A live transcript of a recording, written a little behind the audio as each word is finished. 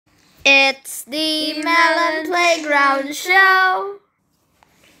It's the Melon Playground Show.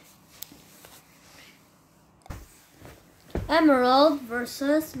 Emerald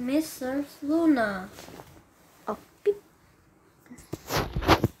versus Mrs.Luna. Oh, beep.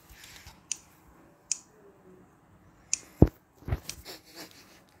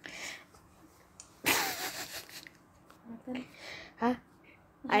 Huh?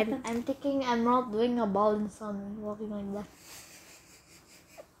 I'm thinking Emerald doing a ball and something, walking like that.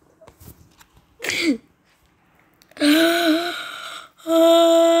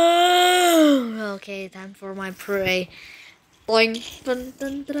 Okay, time for my prey. Boing. Dun,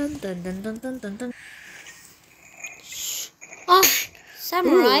 dun, dun, dun, dun, dun, dun, dun, dun. Oh,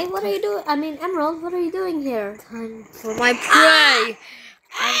 Samurai, Ooh. what are you doing? I mean, Emerald, what are you doing here? Time for my prey.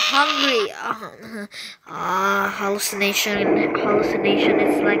 I'm hungry. Hallucination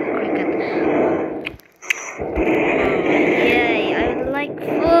is like a cricket. Yay, I like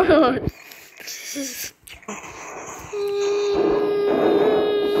food.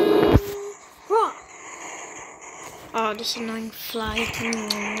 Oh, this annoying fly. I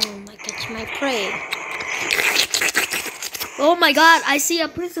catch my prey. Oh my god, I see a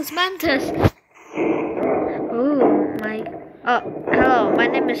princess mantis. Oh my. Hello, my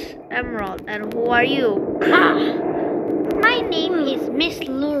name is Emerald, and who are you? My name is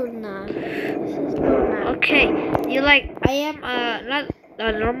Mrs.Luna. Okay, I am not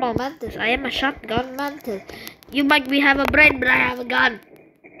a normal mantis. I am a shotgun mantis. You might have a brain, but I have a gun.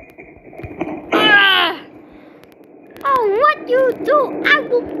 Ah! Oh, what you do? I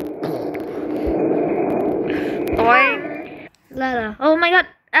will. Boing. Lara. Oh my god,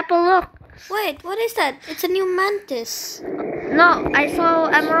 Apple, look. Wait, what is that? It's a new mantis. No, I saw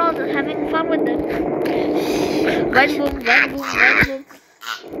Emerald having fun with them. Bang boom, bang boom, bang boom.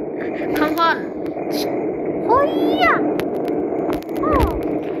 Come on. Oh yeah.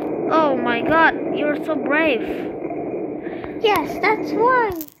 Oh my god, you're so brave. Yes, that's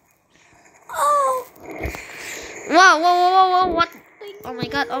why. Oh. Whoa, what? Oh my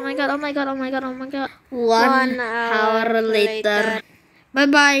god. 1 hour later.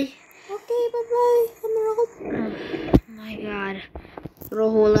 Bye-bye. Okay, bye-bye, Emerald. Oh my god. Bro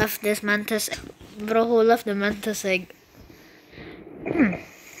who left the mantis egg.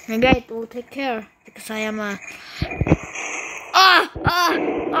 Maybe I will take care because I am a